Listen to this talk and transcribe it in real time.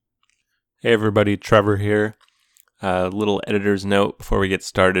Hey everybody, Trevor here. A little editor's note before we get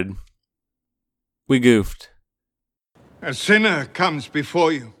started. We goofed. A sinner comes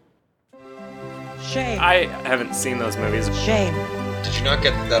before you. Shame. I haven't seen those movies. Shame. Did you not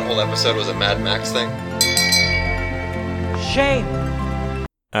get that whole episode was a Mad Max thing? Shame.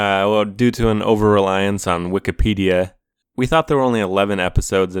 Well, due to an over-reliance on Wikipedia, we thought there were only 11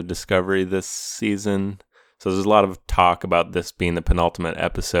 episodes of Discovery this season, so there's a lot of talk about this being the penultimate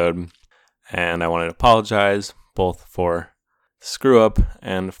episode. And I wanted to apologize both for screw up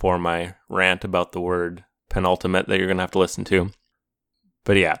and for my rant about the word penultimate that you're going to have to listen to.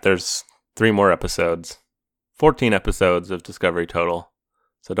 But yeah, there's 3 more episodes. 14 episodes of Discovery total.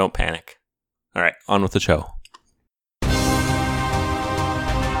 So don't panic. All right, on with the show. Enter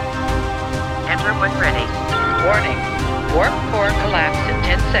when ready. Warning. Warp core collapse in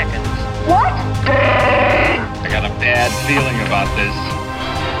 10 seconds. What? I got a bad feeling about this.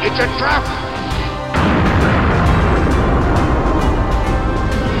 It's a trap!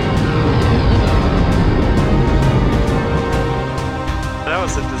 That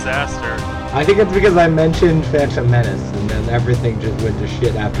was a disaster. I think it's because I mentioned Phantom Menace, and then everything just went to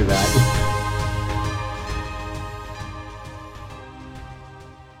shit after that.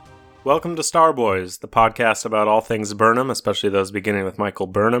 Welcome to Starboys, the podcast about all things Burnham, especially those beginning with Michael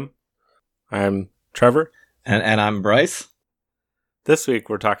Burnham. I'm Trevor. And I'm Bryce. This week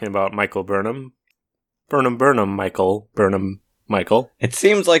we're talking about Michael Burnham. Burnham, Michael. Burnham, Michael. It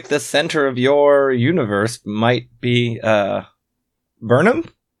seems like the center of your universe might be, Burnham?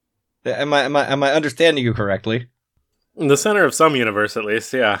 Am I understanding you correctly? The center of some universe, at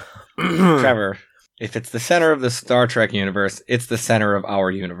least, yeah. Trevor, if it's the center of the Star Trek universe, it's the center of our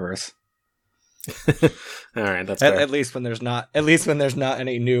universe. All right, that's fair. At least when there's not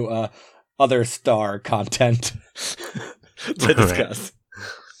any new other star content to discuss. Right.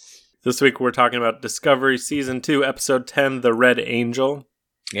 This week we're talking about Discovery Season 2, Episode 10, The Red Angel.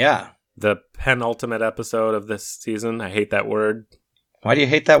 Yeah. The penultimate episode of this season. I hate that word. Why do you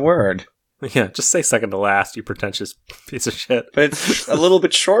hate that word? Yeah, just say second to last, you pretentious piece of shit. But it's a little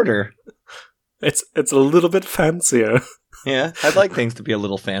bit shorter. It's a little bit fancier. Yeah, I'd like things to be a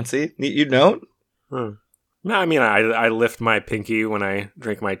little fancy. You don't? No, I mean, I lift my pinky when I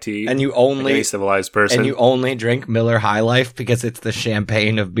drink my tea. And you like only any civilized person. And you only drink Miller High Life because it's the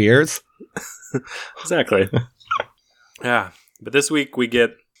champagne of beers? Exactly. Yeah, but this week we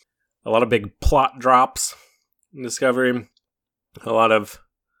get a lot of big plot drops in Discovery. A lot of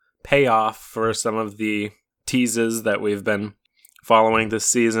payoff for some of the teases that we've been following this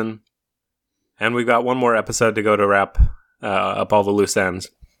season. And we've got one more episode to go to wrap up all the loose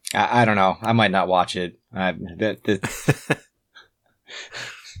ends. I don't know. I might not watch it. I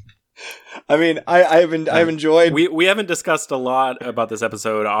mean, I've enjoyed... We haven't discussed a lot about this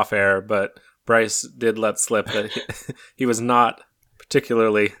episode off air, but Bryce did let slip that he was not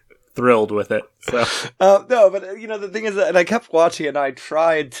particularly thrilled with it. So no, but the thing is that I kept watching it and I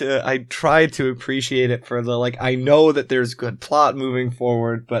tried to appreciate it for the I know that there's good plot moving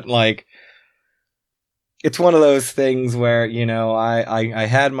forward, but it's one of those things where, I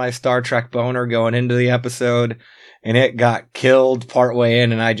had my Star Trek boner going into the episode and it got killed partway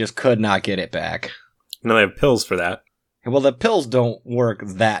in and I just could not get it back. No, they have pills for that. Well, the pills don't work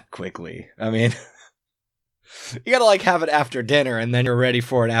that quickly. I mean, you gotta have it after dinner and then you're ready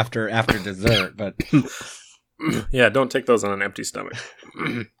for it after dessert, but yeah, don't take those on an empty stomach.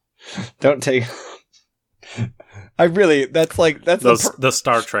 Don't take... that's the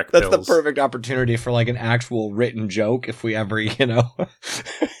Star Trek that's pills. The perfect opportunity for an actual written joke if we ever,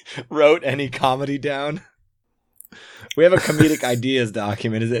 wrote any comedy down. We have a comedic ideas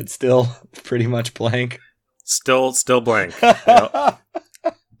document. Is it still pretty much blank? Still blank. Yep.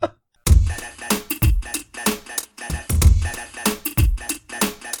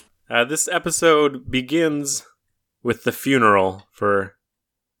 This episode begins with the funeral for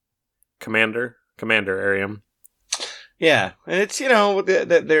Commander Ariam. Yeah, and it's,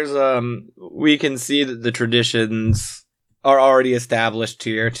 there's, we can see that the traditions are already established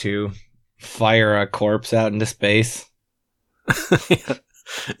here to fire a corpse out into space.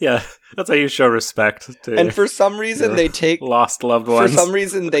 Yeah, that's how you show respect to. And for some reason they take lost loved ones. For some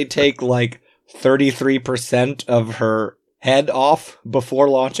reason they take 33% of her head off before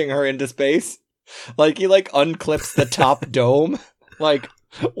launching her into space. He unclips the top dome. What?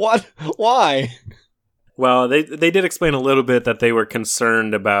 Why? Well, they did explain a little bit that they were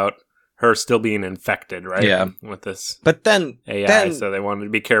concerned about her still being infected, right? Yeah. With this but then AI, so they wanted to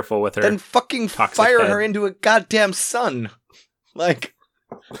be careful with her. Then fucking fire her into a goddamn sun.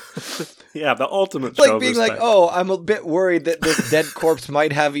 Yeah, the ultimate It's like show of being like, respect. oh, I'm a bit worried that this dead corpse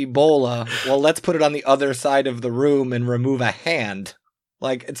might have Ebola. Well, let's put it on the other side of the room and remove a hand.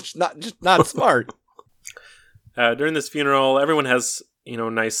 Like, it's not smart. During this funeral, everyone has,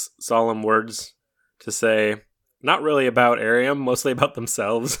 nice solemn words to say. Not really about Ariam, mostly about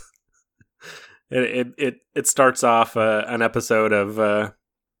themselves. It starts off an episode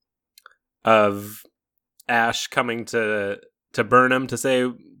of Ash coming to Burnham to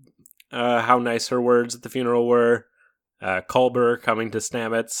say how nice her words at the funeral were. Culber coming to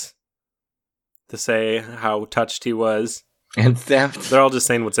Stamets to say how touched he was. And Stamets. They're all just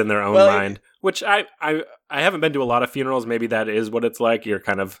saying what's in their own mind, which I haven't been to a lot of funerals. Maybe that is what it's like. You're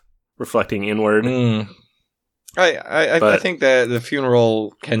kind of reflecting inward. I think that the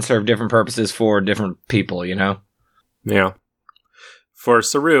funeral can serve different purposes for different people, Yeah. For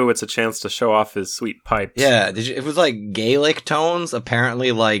Saru, it's a chance to show off his sweet pipes. Yeah, it was like Gaelic tones.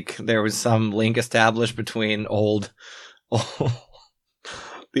 Apparently, like there was some link established between the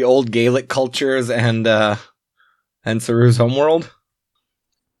old Gaelic cultures and Saru's homeworld.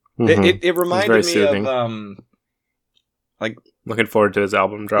 Mm-hmm. It reminded me soothing. of Looking forward to his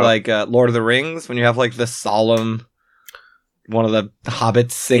album drop. like Lord of the Rings, when you have like the solemn one of the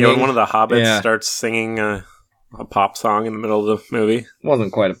hobbits singing. When one of the hobbits starts singing a pop song in the middle of the movie. It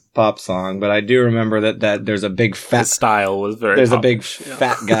wasn't quite a pop song, but I do remember that there's a big fat... His style was very There's popish, a big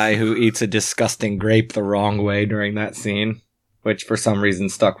fat guy who eats a disgusting grape the wrong way during that scene, which for some reason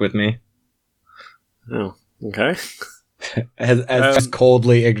stuck with me. Oh, okay. As just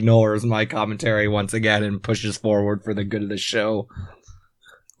coldly ignores my commentary once again and pushes forward for the good of the show.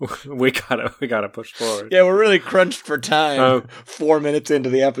 We gotta push forward. Yeah, we're really crunched for time. 4 minutes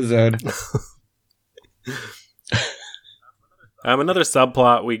into the episode. Another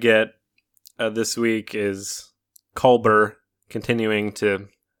subplot we get this week is Culber continuing to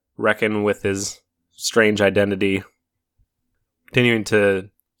reckon with his strange identity, continuing to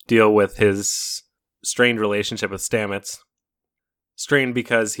deal with his strained relationship with Stamets. Strained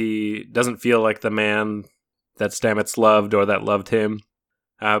because he doesn't feel like the man that Stamets loved or that loved him.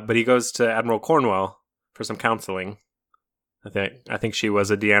 But he goes to Admiral Cornwell for some counseling. I think she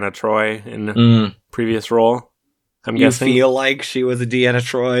was a Deanna Troi in a previous role. I'm guessing. You feel like she was a Deanna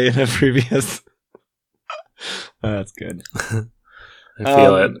Troi in a previous... That's good. I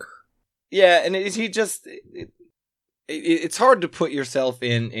feel it. Yeah, and it's hard to put yourself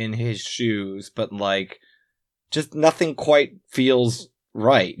in his shoes, but like, just nothing quite feels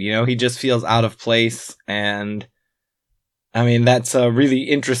right. He just feels out of place, and I mean that's a really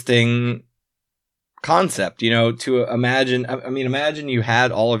interesting concept. To imagine. I mean, imagine you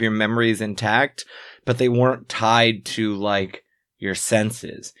had all of your memories intact, but they weren't tied to like your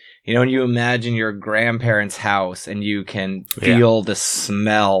senses. And you imagine your grandparents' house, and you can feel the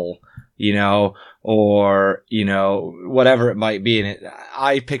smell. Or, whatever it might be. And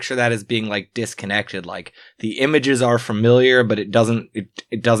I picture that as being like disconnected. Like the images are familiar, but it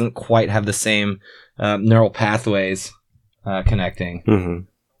doesn't quite have the same neural pathways connecting.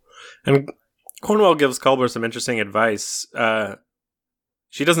 Mm-hmm. And Cornwell gives Culber some interesting advice.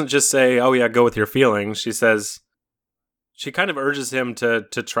 She doesn't just say, "Oh yeah, go with your feelings." She kind of urges him to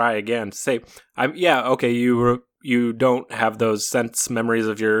try again. To say, you don't have those sense memories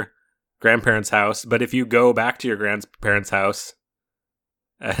of your grandparents' house, but if you go back to your grandparents' house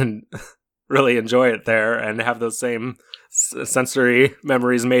and really enjoy it there and have those same sensory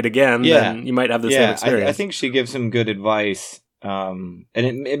memories made again, then you might have the same experience. I think she gives him good advice, and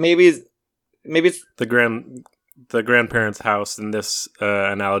it maybe it's the grandparents' house in this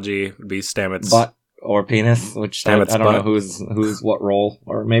analogy would be Stamets' butt or penis, which I don't know who's what role,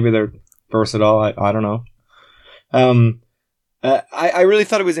 or maybe they're versatile. I don't know. I really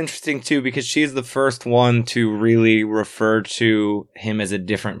thought it was interesting, too, because she's the first one to really refer to him as a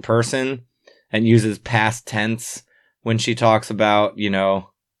different person and uses past tense when she talks about,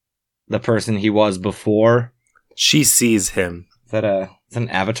 the person he was before. She sees him. Is that an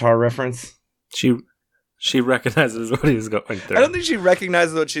Avatar reference? She recognizes what he's going through. I don't think she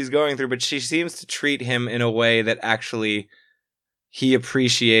recognizes what she's going through, but she seems to treat him in a way that actually he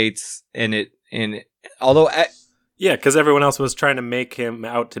appreciates although... Yeah, because everyone else was trying to make him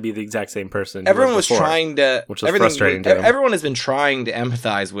out to be the exact same person. Everyone was trying to... Which was frustrating to him. Everyone has been trying to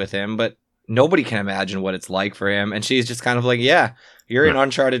empathize with him, but nobody can imagine what it's like for him. And she's just kind of like, yeah, you're in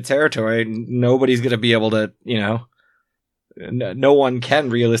uncharted territory. Nobody's going to be able to, no one can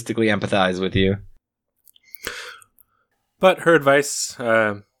realistically empathize with you. But her advice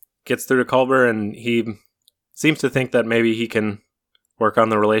gets through to Culber, and he seems to think that maybe he can work on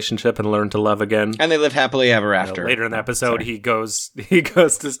the relationship and learn to love again. And they live happily ever after. Later in the episode, he goes to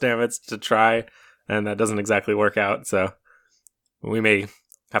Stamets to try, and that doesn't exactly work out. So we may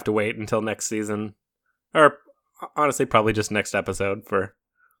have to wait until next season, or honestly, probably just next episode for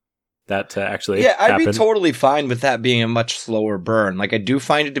that to actually happen. I'd be totally fine with that being a much slower burn. Like, I do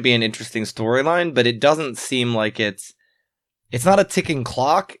find it to be an interesting storyline, but it doesn't seem like it's not a ticking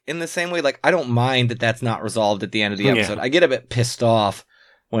clock in the same way. Like, I don't mind that that's not resolved at the end of the episode. I get a bit pissed off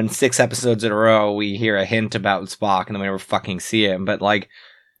when 6 episodes in a row we hear a hint about Spock and then we never fucking see him. But like,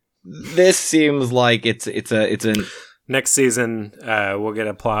 this seems like it's an next season. We'll get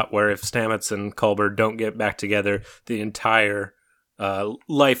a plot where if Stamets and Culber don't get back together, the entire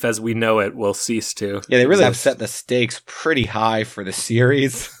life as we know it will cease to. Yeah, they really have set the stakes pretty high for the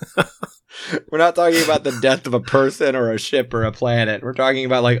series. We're not talking about the death of a person or a ship or a planet. We're talking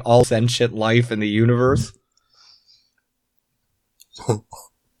about like all sentient life in the universe. Should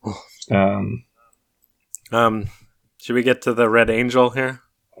we get to the Red Angel here?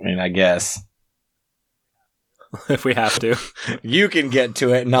 I mean, I guess. If we have to. You can get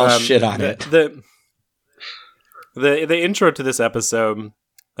to it and I'll shit on it. The intro to this episode,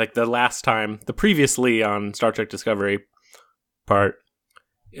 like the previously on Star Trek Discovery part,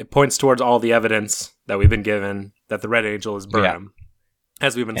 it points towards all the evidence that we've been given that the Red Angel is Burnham,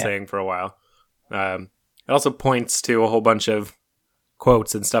 as we've been saying for a while. It also points to a whole bunch of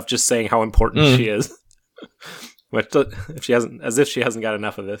quotes and stuff just saying how important she is. Which, if she hasn't got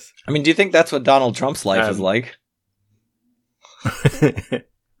enough of this. I mean, do you think that's what Donald Trump's life is like?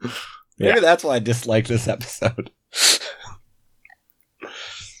 Maybe that's why I dislike this episode.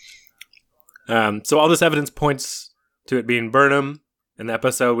 So all this evidence points to it being Burnham. In the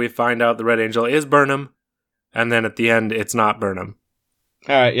episode, we find out the Red Angel is Burnham, and then at the end, it's not Burnham.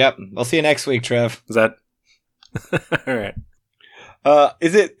 All right, yep. I'll see you next week, Trev. Is that all right?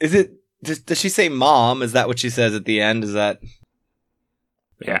 Is it? Does she say mom? Is that what she says at the end? Is that?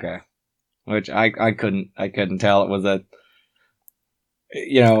 Yeah. Okay. Which I couldn't tell. It was a.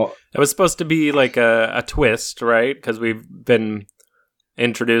 It was supposed to be like a twist, right? Because we've been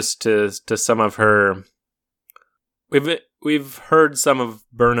introduced to some of her. We've heard some of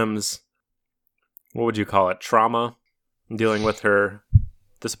Burnham's, what would you call it, trauma, dealing with the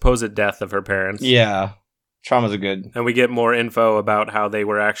supposed death of her parents. Yeah, trauma's a good. And we get more info about how they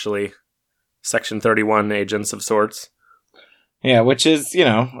were actually Section 31 agents of sorts. Yeah, which is,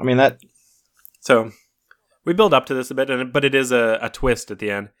 I mean that. So we build up to this a bit, but it is a twist at the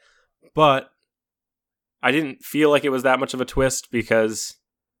end. But I didn't feel like it was that much of a twist because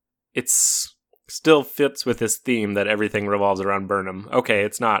it's still fits with this theme that everything revolves around Burnham. Okay,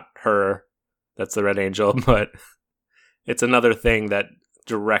 it's not her that's the Red Angel, but it's another thing that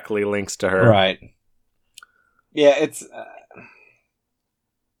directly links to her. Right. Yeah, it's...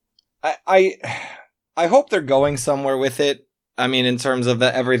 I hope they're going somewhere with it. I mean, in terms of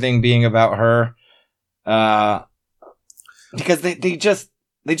everything being about her. Because they just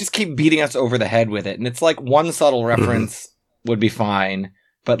keep beating us over the head with it. And it's like one subtle reference would be fine.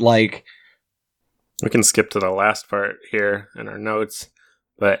 But like... We can skip to the last part here in our notes,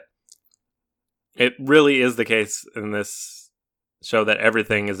 but it really is the case in this show that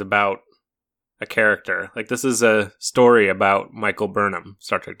everything is about a character. Like, this is a story about Michael Burnham,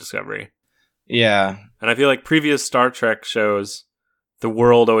 Star Trek Discovery. Yeah. And I feel like previous Star Trek shows, the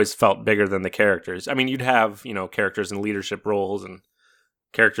world always felt bigger than the characters. I mean, you'd have, characters in leadership roles and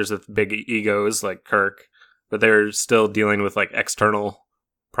characters with big egos like Kirk, but they're still dealing with, like, external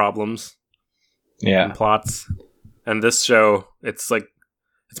problems. Yeah. And plots. And this show, it's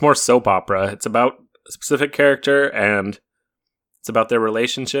more soap opera. It's about a specific character and it's about their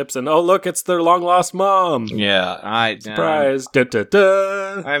relationships. And oh, look, it's their long lost mom. Yeah. Surprise. Da, da,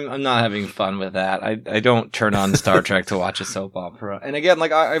 da. I'm not having fun with that. I don't turn on Star Trek to watch a soap opera. And again,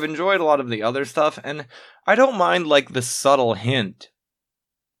 like I've enjoyed a lot of the other stuff and I don't mind like the subtle hint.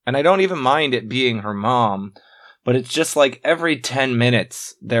 And I don't even mind it being her mom. But it's just like every 10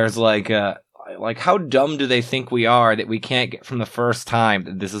 minutes, there's like how dumb do they think we are that we can't get from the first time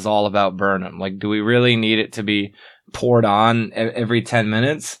that this is all about Burnham? Like, do we really need it to be poured on every 10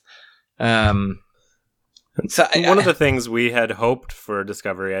 minutes? One of the things we had hoped for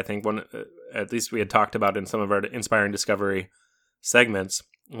Discovery, I think at least we had talked about in some of our Inspiring Discovery segments,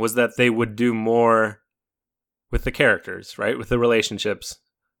 was that they would do more with the characters, right? With the relationships,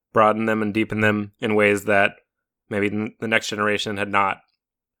 broaden them and deepen them in ways that maybe the next generation had not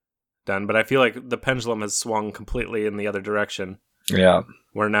done. But I feel like the pendulum has swung completely in the other direction. Yeah.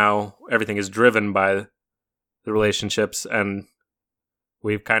 Where now everything is driven by the relationships and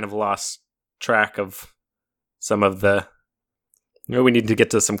we've kind of lost track of some of the We need to get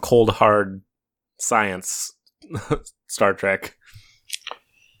to some cold, hard science Star Trek.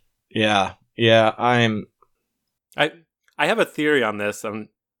 Yeah. I have a theory on this. I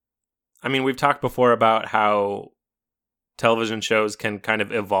mean, we've talked before about how television shows can kind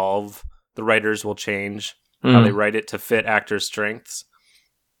of evolve. The writers will change how they write it to fit actors' strengths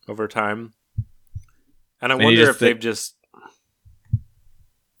over time. And I wonder if they've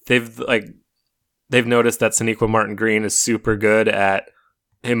noticed that Sonequa Martin Green is super good at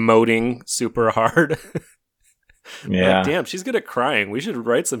emoting super hard. Yeah. Like, damn, she's good at crying. We should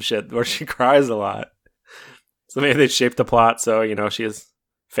write some shit where she cries a lot. So maybe they shaped the plot so, she has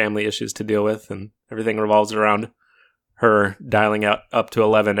family issues to deal with and everything revolves around her dialing out up to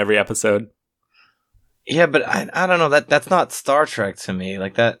 11 every episode. Yeah, but I don't know. That's not Star Trek to me.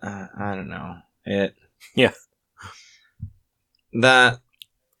 Like that, I don't know. Yeah. That...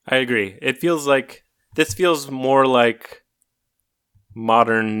 I agree. This feels more like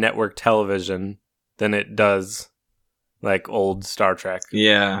modern network television than it does like old Star Trek.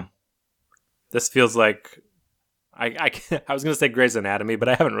 Yeah. This feels like I was going to say Grey's Anatomy, but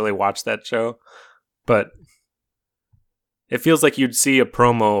I haven't really watched that show. But it feels like you'd see a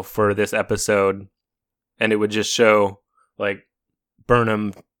promo for this episode and it would just show like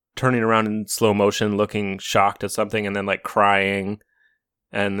Burnham turning around in slow motion, looking shocked at something and then like crying.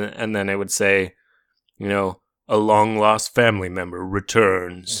 And then it would say, a long-lost family member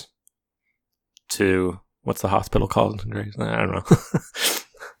returns to... What's the hospital called? I don't know.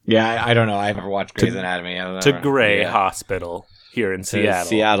 Yeah, I don't know. I've never watched Grey's Anatomy. To Grey Hospital here in Seattle.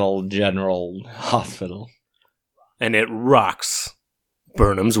 Seattle General Hospital. And it rocks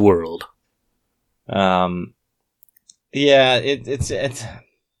Burnham's world. Yeah, it's...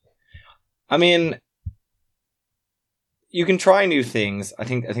 I mean... You can try new things. I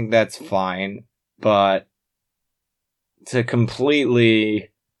think that's fine, but to completely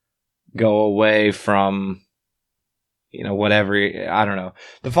go away from, whatever, I don't know.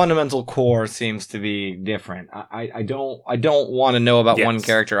 The fundamental core seems to be different. I don't want to know about one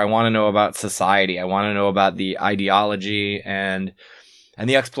character. I want to know about society. I want to know about the ideology and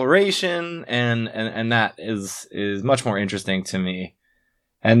the exploration, and that is much more interesting to me.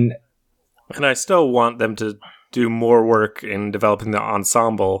 And I still want them to do more work in developing the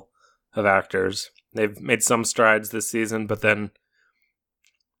ensemble of actors. They've made some strides this season, but then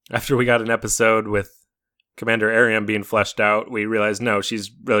after we got an episode with Commander Ariam being fleshed out, we realized, no, she's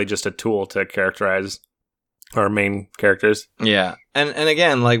really just a tool to characterize our main characters. Yeah. And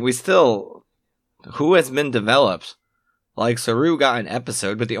again, like, we still... Who has been developed? Like, Saru got an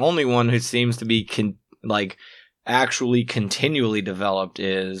episode, but the only one who seems to be, actually continually developed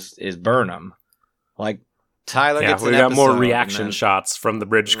is Burnham. Like, Tyler gets an we episode. got more reaction shots from the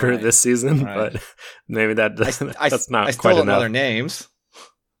bridge crew this season, right. But maybe that's not I quite still don't enough. know their names.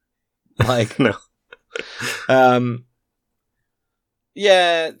 Like, no.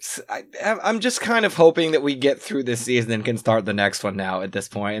 Yeah, I'm just kind of hoping that we get through this season and can start the next one now at this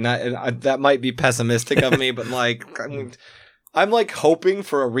point. And that might be pessimistic of me, but like, I'm like hoping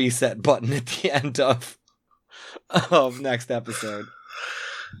for a reset button at the end of next episode.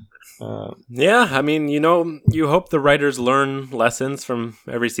 Yeah, I mean, you hope the writers learn lessons from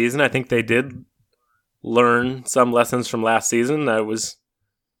every season. I think they did learn some lessons from last season. That was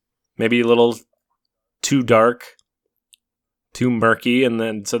maybe a little too dark, too murky, and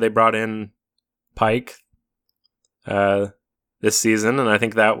then so they brought in Pike this season, and I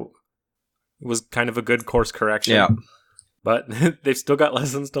think that was kind of a good course correction. Yeah. But they've still got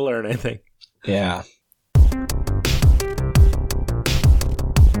lessons to learn, I think. Yeah.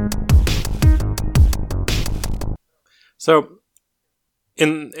 So,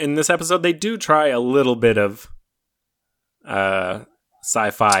 in this episode, they do try a little bit of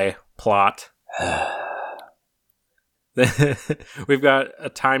sci-fi plot. We've got a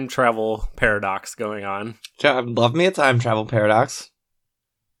time travel paradox going on. Love me a time travel paradox.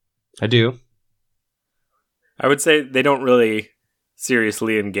 I do. I would say they don't really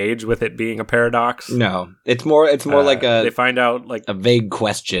seriously engage with it being a paradox. No, it's more like they find out like a vague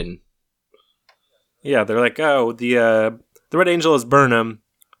question. Yeah, they're like, oh, the Red Angel is Burnham.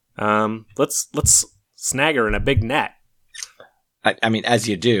 Let's snag her in a big net. I mean, as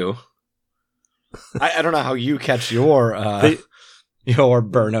you do. I don't know how you catch your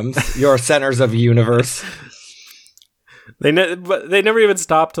Burnhams, your centers of universe. But they never even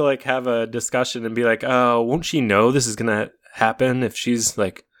stop to like have a discussion and be like, oh, won't she know this is gonna happen if she's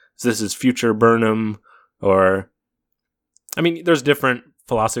like, this is future Burnham? Or, I mean, there's different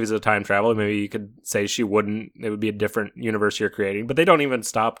philosophies of time travel. Maybe you could say she wouldn't. It would be a different universe you're creating. But they don't even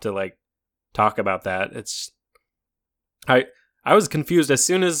stop to like talk about that. It's I I was confused as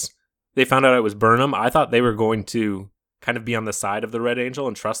soon as they found out it was Burnham. I thought they were going to kind of be on the side of the Red Angel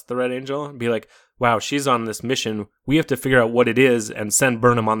and trust the Red Angel and be like, wow, she's on this mission. We have to figure out what it is and send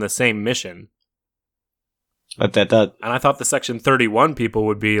Burnham on the same mission. But that And I thought the Section 31 people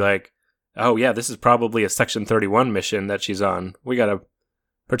would be like, oh yeah, this is probably a Section 31 mission that she's on. We got to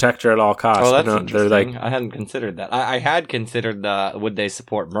protect her at all costs. Oh, that's no, interesting. they're like, I hadn't considered that. I had considered would they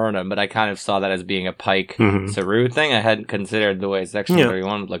support Burnham, but I kind of saw that as being a Pike Saru thing. I hadn't considered the way Section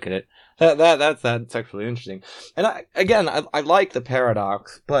 31 would look at it. That's actually interesting. And I like the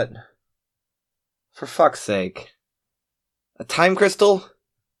paradox, but for fuck's sake, a time crystal?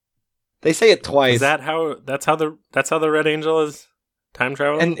 They say it twice. is that how? That's how the Red Angel is time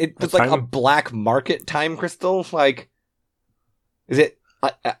travel. And it's like a black market time crystal. Like, is it?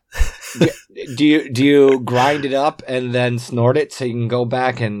 Do you grind it up and then snort it so you can go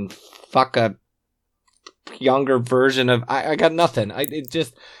back and fuck a younger version of? I got nothing. It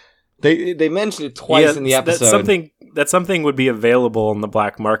just they mentioned it twice in the episode. That something would be available in the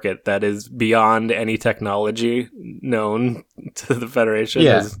black market that is beyond any technology known to the Federation.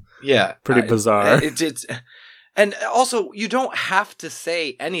 Is pretty bizarre. It's and also you don't have to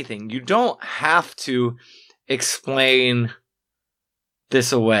say anything. You don't have to explain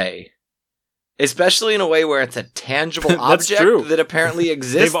this away, especially in a way where it's a tangible object that apparently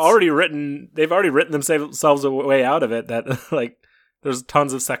exists. They've already written themselves a way out of it. That like there's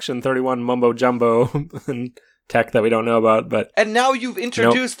tons of Section 31 mumbo jumbo and tech that we don't know about. And now you've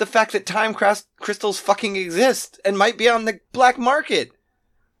introduced the fact that time crystals fucking exist and might be on the black market.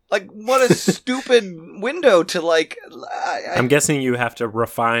 Like, what a stupid window to like. I'm guessing you have to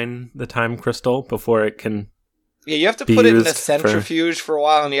refine the time crystal before it can. Yeah, you have to put it in a centrifuge for a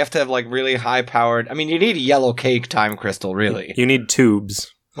while, and you have to have like really high powered. I mean, you need a yellow cake time crystal, really. You need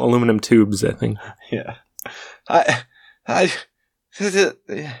tubes, aluminum tubes, I think. Yeah,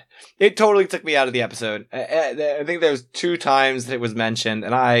 it totally took me out of the episode. I think there was 2 times that it was mentioned,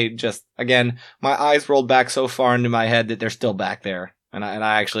 and I just again my eyes rolled back so far into my head that they're still back there, and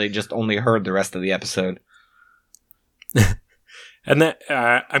I actually just only heard the rest of the episode. And that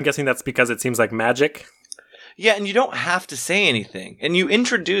I'm guessing that's because it seems like magic. Yeah, and you don't have to say anything. And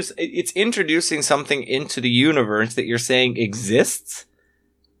it's introducing something into the universe that you're saying exists.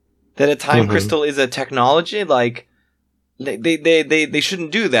 That a time crystal is a technology. Like, they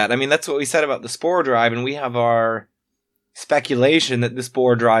shouldn't do that. I mean, that's what we said about the spore drive, and we have our speculation that the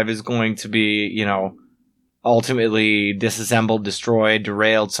spore drive is going to be, ultimately disassembled, destroyed,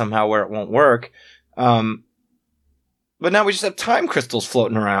 derailed somehow where it won't work. But now we just have time crystals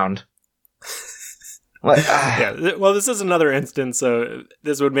floating around. Yeah, well, this is another instance, so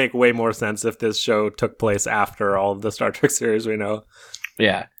this would make way more sense if this show took place after all of the Star Trek series we know.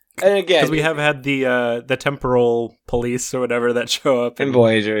 Yeah, and again, because we have had the temporal police or whatever that show up in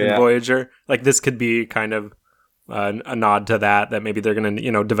Voyager. Voyager, like this could be kind of a nod to that maybe they're going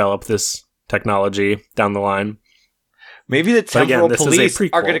to develop this technology down the line. Maybe the temporal police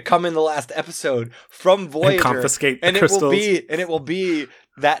are going to come in the last episode from Voyager and confiscate the crystals. And it will be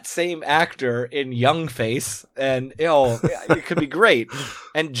that same actor in young face, and it could be great.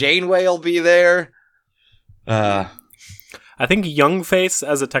 And Janeway will be there. I think young face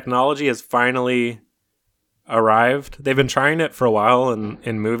as a technology has finally arrived. They've been trying it for a while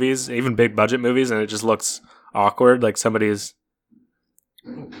in movies, even big budget movies, and it just looks awkward, like somebody's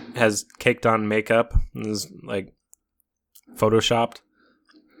has caked on makeup and is like photoshopped.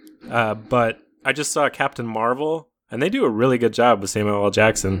 But I just saw Captain Marvel, and they do a really good job with Samuel L.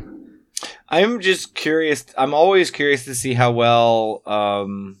 Jackson. I'm just curious. I'm always curious to see how well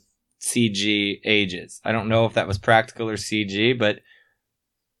CG ages. I don't know if that was practical or CG, but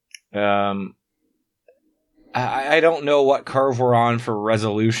I don't know what curve we're on for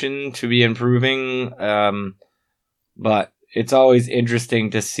resolution to be improving. But it's always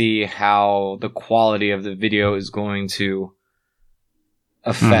interesting to see how the quality of the video is going to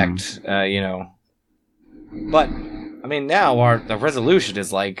affect, But I mean, now the resolution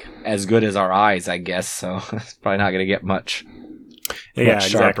is like as good as our eyes, I guess. So it's probably not going to get much. Yeah,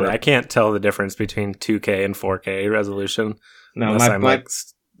 exactly. I can't tell the difference between 2K and 4K resolution. No,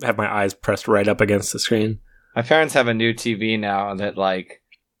 unless have my eyes pressed right up against the screen. My parents have a new TV now that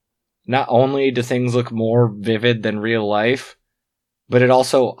not only do things look more vivid than real life, but it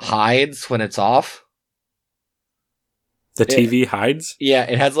also hides when it's off. The TV hides? Yeah,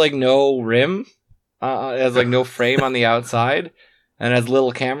 it has no rim. It has no frame on the outside, and it has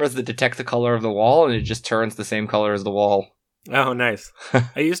little cameras that detect the color of the wall, and it just turns the same color as the wall. Oh, nice.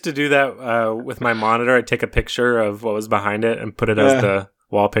 I used to do that with my monitor. I'd take a picture of what was behind it and put it as the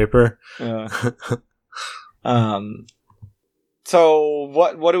wallpaper. So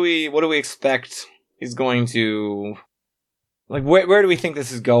what do we expect is going to, like, where do we think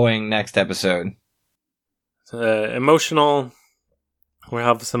this is going next episode? Emotional. We'll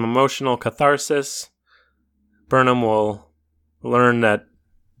have some emotional catharsis. Burnham will learn that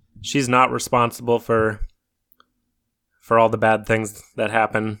she's not responsible for all the bad things that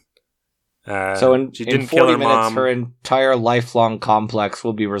happen. So in 40 minutes, mom. her entire lifelong complex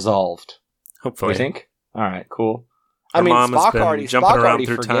will be resolved. Hopefully. You think? All right, cool. Her mom has been Spock jumping around already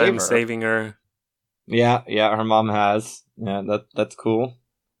through forgave time, her. saving her. Yeah, her mom has. Yeah, that's cool.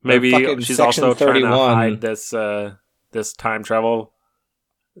 Maybe she's also trying 31. to hide this time travel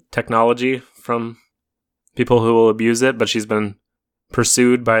technology from people who will abuse it, but she's been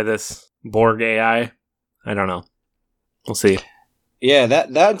pursued by this Borg AI. I don't know. We'll see. Yeah,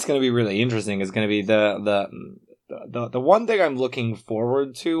 that's going to be really interesting. Is going to be the one thing I'm looking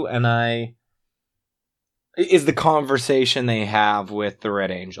forward to, and is the conversation they have with the Red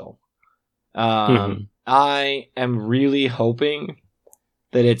Angel. I am really hoping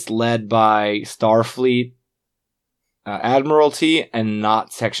that it's led by Starfleet Admiralty and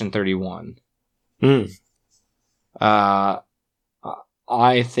not Section 31. I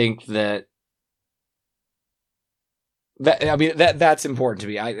think that's important to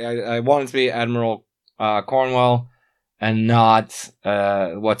me. I want it to be Admiral Cornwell and not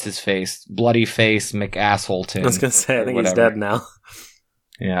what's his face, bloody face McAssholton. I was gonna say, I think he's dead now.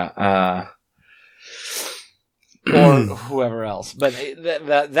 Yeah, or whoever else. But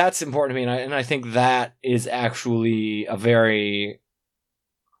that's important to me, and I think that is actually a very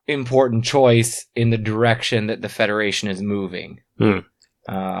important choice in the direction that the Federation is moving.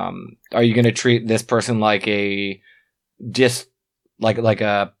 Are you going to treat this person like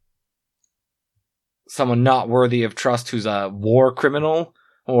someone not worthy of trust who's a war criminal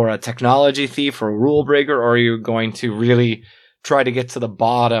or a technology thief or a rule breaker, or are you going to really try to get to the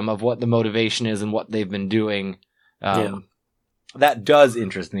bottom of what the motivation is and what they've been doing? That does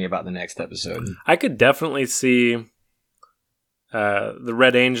interest me about the next episode. I could definitely see the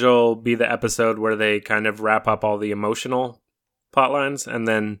Red Angel be the episode where they kind of wrap up all the emotional plot lines, and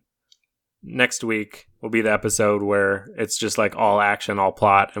then next week will be the episode where it's just like all action, all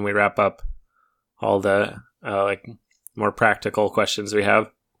plot, and we wrap up all the like more practical questions we have.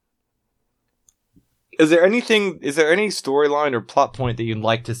 Is there any storyline or plot point that you'd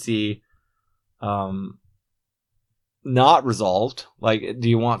like to see not resolved? Like, do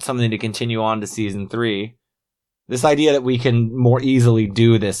you want something to continue on to season 3? This idea that we can more easily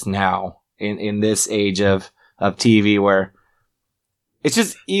do this now in this age of TV where it's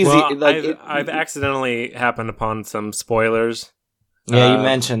just easy. Well, I've accidentally happened upon some spoilers. Yeah, you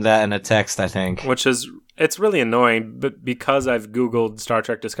mentioned that in a text, I think. It's really annoying, but because I've Googled Star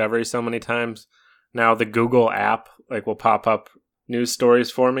Trek Discovery so many times, now the Google app will pop up news stories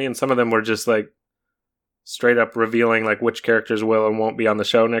for me, and some of them were just straight up revealing which characters will and won't be on the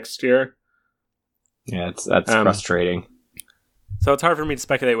show next year. Yeah, that's frustrating. So it's hard for me to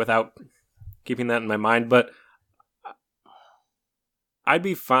speculate without keeping that in my mind, but I'd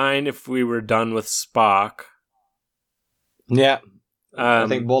be fine if we were done with Spock. Yeah. I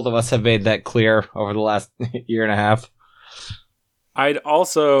think both of us have made that clear over the last year and a half. I'd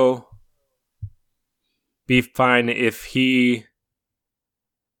also be fine if he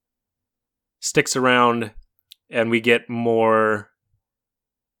sticks around and we get more,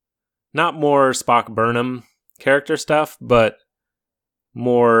 not more Spock Burnham character stuff, but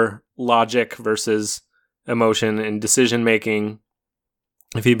more logic versus emotion and decision making.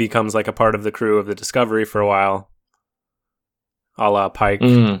 If he becomes a part of the crew of the Discovery for a while, a la Pike.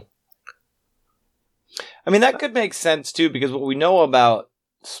 I mean, that could make sense too, because what we know about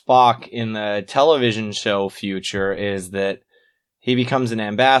Spock in the television show future is that he becomes an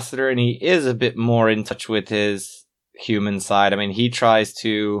ambassador and he is a bit more in touch with his human side. I mean, he tries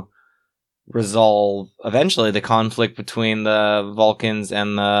to resolve eventually the conflict between the Vulcans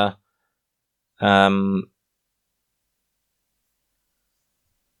and the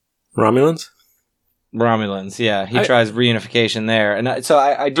Romulans, yeah. He tries reunification there. And so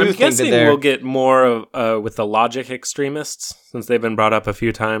I do think guessing that we'll get more of, with the logic extremists, since they've been brought up a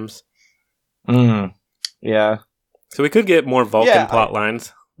few times. Yeah. So we could get more Vulcan plot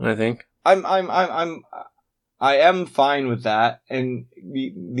lines, I think. I am fine with that. And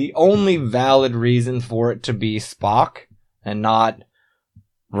the only valid reason for it to be Spock and not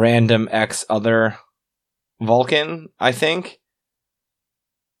random X other Vulcan, I think.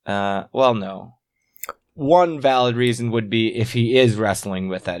 No. One valid reason would be if he is wrestling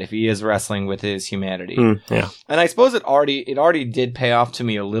with that, if he is wrestling with his humanity. Yeah. And I suppose it already did pay off to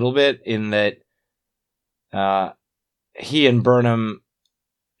me a little bit in that he and Burnham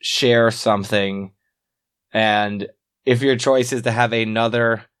share something, and if your choice is to have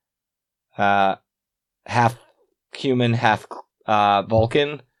another half human, half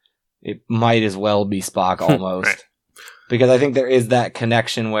Vulcan, it might as well be Spock almost. Right. Because I think there is that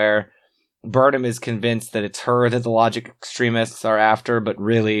connection where Burnham is convinced that it's her that the logic extremists are after, but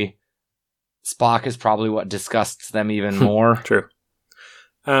really Spock is probably what disgusts them even more. True.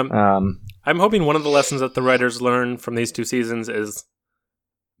 I'm hoping one of the lessons that the writers learn from these 2 seasons is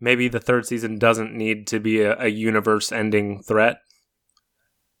maybe the 3rd season doesn't need to be a universe-ending threat.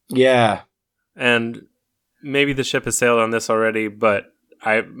 Yeah. And maybe the ship has sailed on this already, but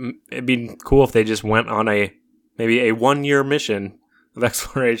it'd be cool if they just went on maybe a 1-year mission of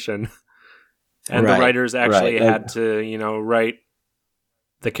exploration. And the writers actually had to, write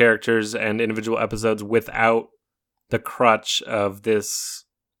the characters and individual episodes without the crutch of this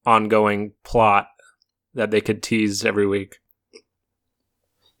ongoing plot that they could tease every week.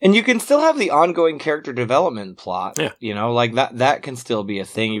 And you can still have the ongoing character development plot. Yeah. Like that can still be a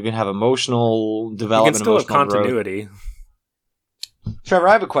thing. You can have emotional development. You can still have continuity. Growth. Trevor,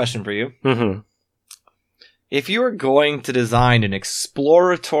 I have a question for you. Mm-hmm. If you were going to design an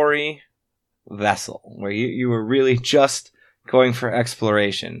exploratory vessel where you were really just going for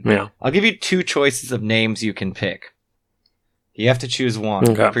exploration, I'll give you 2 choices of names you can pick. You have to choose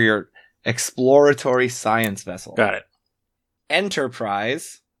one for your exploratory science vessel. Got it.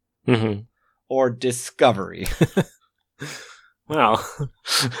 Enterprise or Discovery. Well,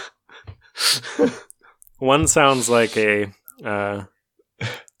 one sounds like a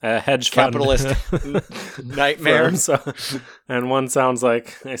hedge fund capitalist nightmare, and one sounds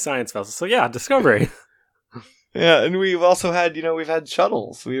like a science vessel. So yeah, Discovery. Yeah, and we've also had, we've had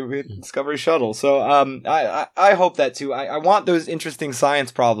shuttles. We had Discovery shuttle. So I hope that too. I want those interesting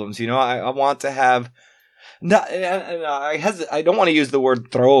science problems. I want to have. I don't want to use the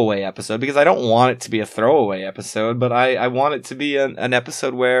word throwaway episode because I don't want it to be a throwaway episode, but I want it to be an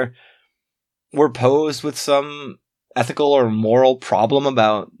episode where we're posed with some ethical or moral problem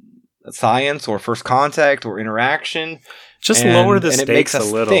about science or first contact or interaction. Just lower the stakes a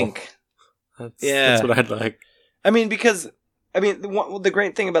little. Think. That's what I'd like. The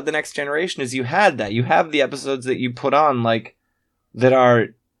great thing about The Next Generation is you had that. You have the episodes that you put on, that are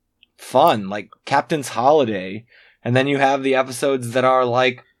fun, like Captain's Holiday, and then you have the episodes that are,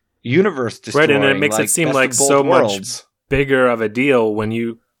 universe destroying. Right, and it makes it seem like so much bigger of a deal when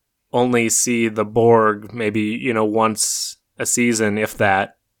you only see the Borg maybe, once a season, if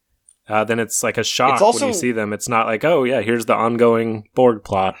that. Then it's like a shock when you see them. It's not like, oh, yeah, here's the ongoing Borg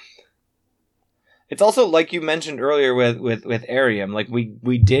plot. It's also, like you mentioned earlier with Arium,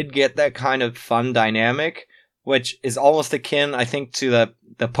 we did get that kind of fun dynamic, which is almost akin, I think, to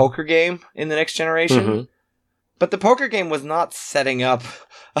the poker game in The Next Generation. Mm-hmm. But the poker game was not setting up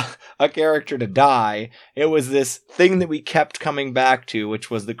a character to die. It was this thing that we kept coming back to, which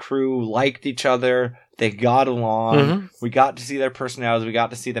was the crew liked each other, they got along, mm-hmm. we got to see their personalities, we got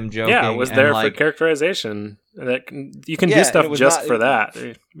to see them joking. Yeah, it was there for characterization. You can do stuff just for that.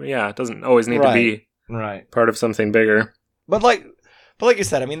 Yeah, it doesn't always need to be part of something bigger. But like you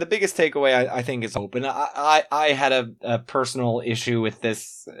said, the biggest takeaway I think is open. I had a personal issue with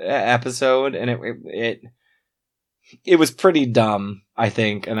this episode, and it was pretty dumb, I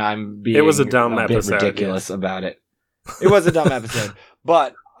think, and I'm being it was a dumb bit episode, ridiculous about it. It was a dumb episode,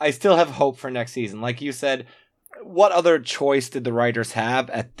 but I still have hope for next season. Like you said, what other choice did the writers have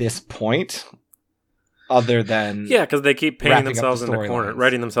at this point, other than because they keep painting themselves into corners,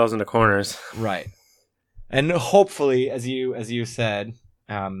 writing themselves into corners, right? And hopefully, as you said,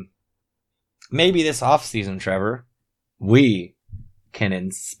 maybe this off season, Trevor, we can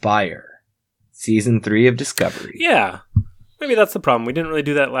inspire Season 3 of Discovery. Yeah. Maybe that's the problem. We didn't really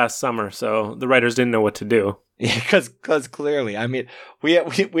do that last summer, so the writers didn't know what to do. Yeah, because clearly, we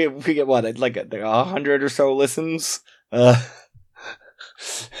get what, like 100 or so listens?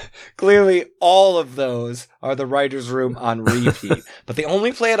 Clearly, all of those are the writer's room on repeat. But they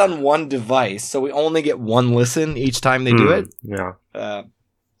only play it on one device, so we only get one listen each time they do it. Yeah.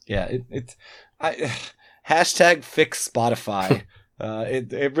 Hashtag fix Spotify.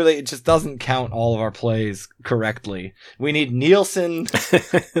 It just doesn't count all of our plays correctly. We need Nielsen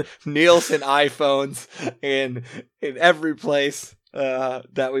iPhones in every place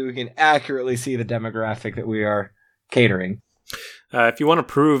that way we can accurately see the demographic that we are catering. If you want to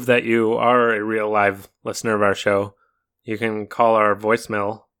prove that you are a real live listener of our show, you can call our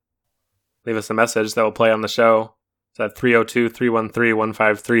voicemail, leave us a message that will play on the show. It's at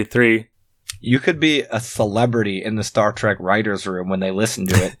 302-313-1533. You could be a celebrity in the Star Trek writers' room when they listen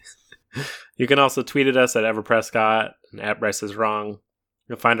to it. You can also tweet at us at EverPrescott and at Bryce is Wrong.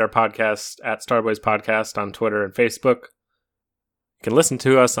 You'll find our podcast at Starboys Podcast on Twitter and Facebook. You can listen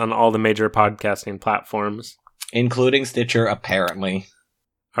to us on all the major podcasting platforms, including Stitcher, apparently.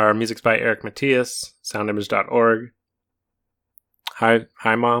 Our music's by Eric Matthias, soundimage.org. Hi,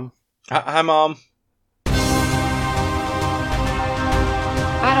 Mom. Hi, Mom.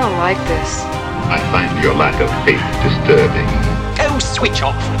 I don't like this. I find your lack of faith disturbing. Go switch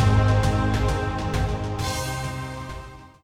off.